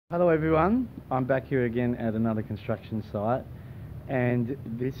Hello everyone, I'm back here again at another construction site, and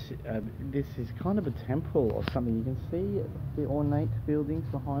this is kind of a temple or something. You can see the ornate buildings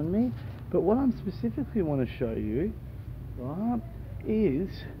behind me, but what I'm specifically want to show you, right,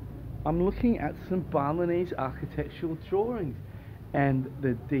 is I'm looking at some Balinese architectural drawings, and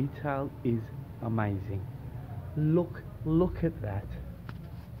the detail is amazing. Look at that.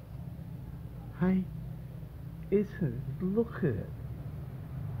 Hey, isn't it? Look at it.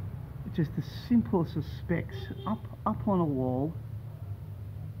 Just the simplest of specs up on a wall,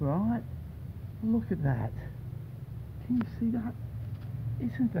 right? Look at that. Can you see that?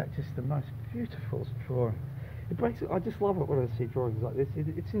 Isn't that just the most beautiful drawing? It breaks. I just love it when I see drawings like this.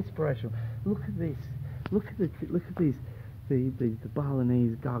 It's inspirational. Look at this. Look at these. The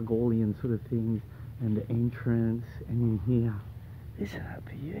Balinese gargoylean sort of things, and the entrance, and in here. Isn't that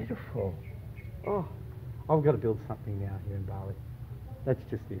beautiful? Oh, I've got to build something now here in Bali. That's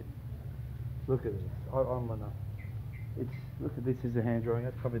just it. Look at this. Look at this as a hand drawing.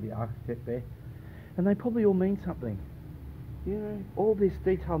 That's probably the architect there, and they probably all mean something. You know, all this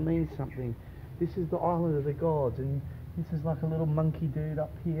detail means something. This is the island of the gods, and this is like a little monkey dude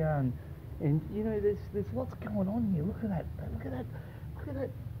up here, and you know, there's lots going on here. Look at that. Look at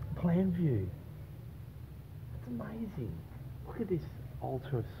that plan view. It's amazing. Look at this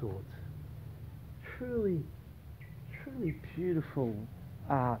altar of sorts. Truly beautiful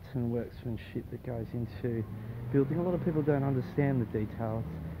art and workmanship that goes into building. A lot of people don't understand the details.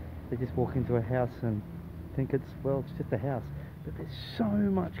 They just walk into a house and think it's just a house. But there's so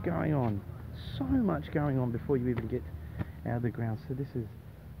much going on. So much going on before you even get out of the ground. So this is,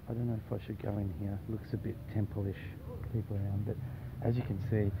 I don't know if I should go in here. It looks a bit temple-ish, people around. But as you can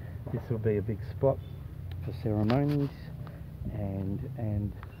see, this will be a big spot for ceremonies.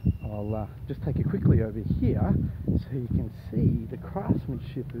 And I'll just take you quickly over here so you can see the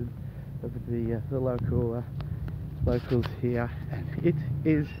craftsmanship of the locals here, and it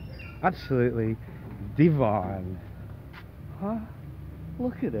is absolutely divine. Huh?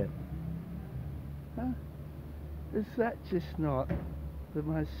 Look at it. Huh? Is that just not the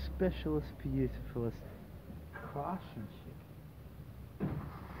most specialist, beautifulest craftsmanship?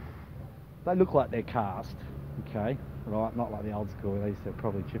 They look like they're cast, okay, right, not like the old school. They used to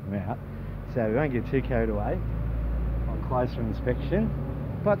probably chip them out, so we won't get too carried away on closer inspection,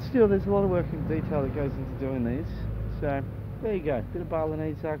 but still there's a lot of work and detail that goes into doing these. So there you go, bit of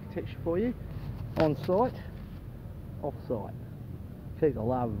Balinese architecture for you, on site, off site. Keep the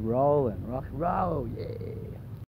love rolling, rock and roll, yeah.